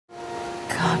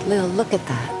God, Lil, look at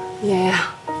that.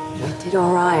 Yeah, you did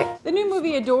all right. The new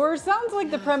movie Adore sounds like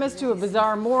the premise to a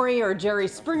Bizarre Maury or Jerry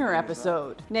Springer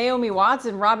episode. Naomi Watts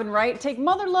and Wright take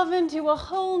mother loving to a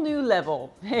whole new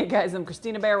level. Hey guys, I'm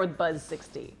Kristina Behr with Buzz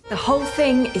 60. The whole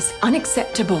thing is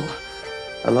unacceptable.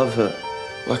 I love her.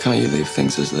 Why can't you leave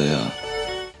things as they are?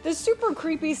 The super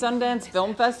creepy Sundance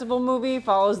Film Festival movie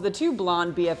follows the two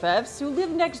blonde BFFs who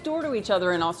live next door to each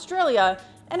other in Australia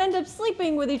and end up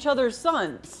sleeping with each other's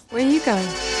sons. Where are you going?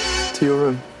 To your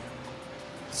room.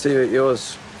 See you at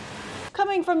yours.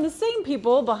 Coming from the same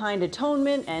people behind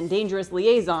Atonement and Dangerous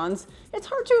Liaisons, it's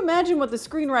hard to imagine what the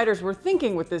screenwriters were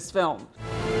thinking with this film.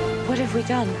 What have we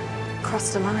done?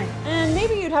 Crossed a line. And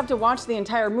maybe you'd have to watch the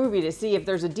entire movie to see if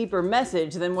there's a deeper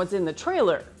message than what's in the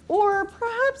trailer. Or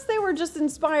perhaps they were just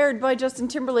inspired by Justin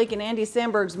Timberlake and Andy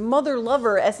Samberg's Mother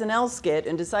Lover SNL skit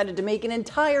and decided to make an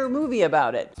entire movie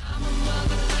about it.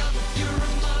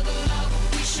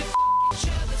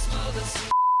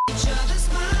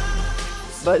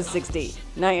 Buzz 60.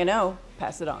 Now you know,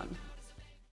 pass it on.